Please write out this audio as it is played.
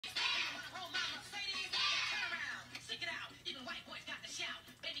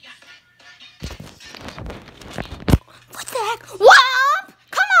the heck? Womp!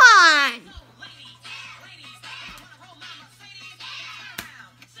 Come on!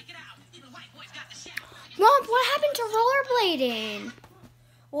 Womp, what happened to rollerblading?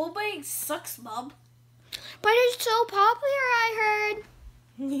 Rollerblading sucks, Mom. But it's so popular, I heard.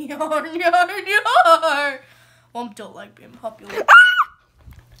 Yar, yar, yar. Womp don't like being popular. Ah!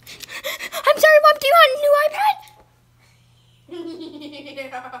 I'm sorry, Womp, do you want a new iPad?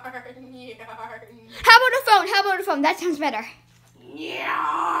 How about a phone? How about a phone? That sounds better.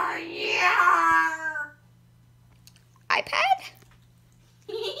 Yar, yar. iPad?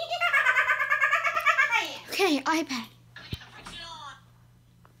 Okay, iPad.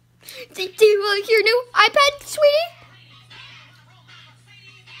 Do you like your new iPad, sweetie?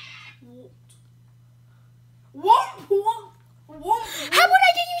 Womp, womp, womp. How about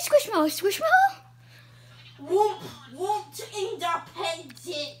I get you Squishmallow? Squishmallow? Womp, want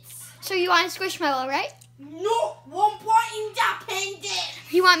independence. So you want a Squishmallow, right? No, womp want independence.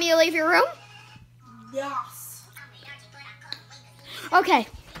 You want me to leave your room? Yes. Okay.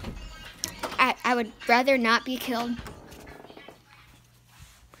 I would rather not be killed.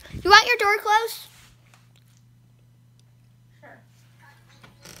 You want your door closed? Sure.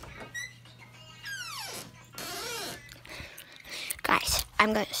 Guys,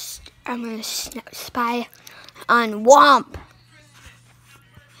 I'm gonna spy on Womp.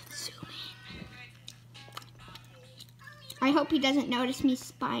 Zoom in. I hope he doesn't notice me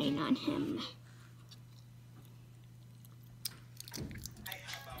spying on him.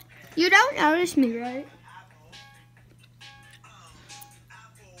 You don't notice me, right?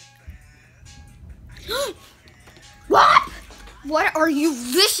 What? What are you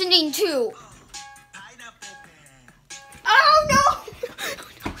listening to? Oh no!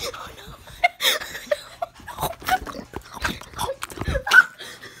 Oh no!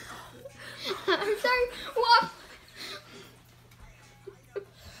 I'm sorry. Womp.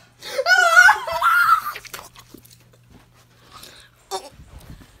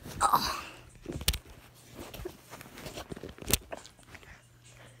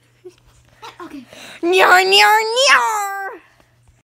 Okay. Nyar, nyar, nyar.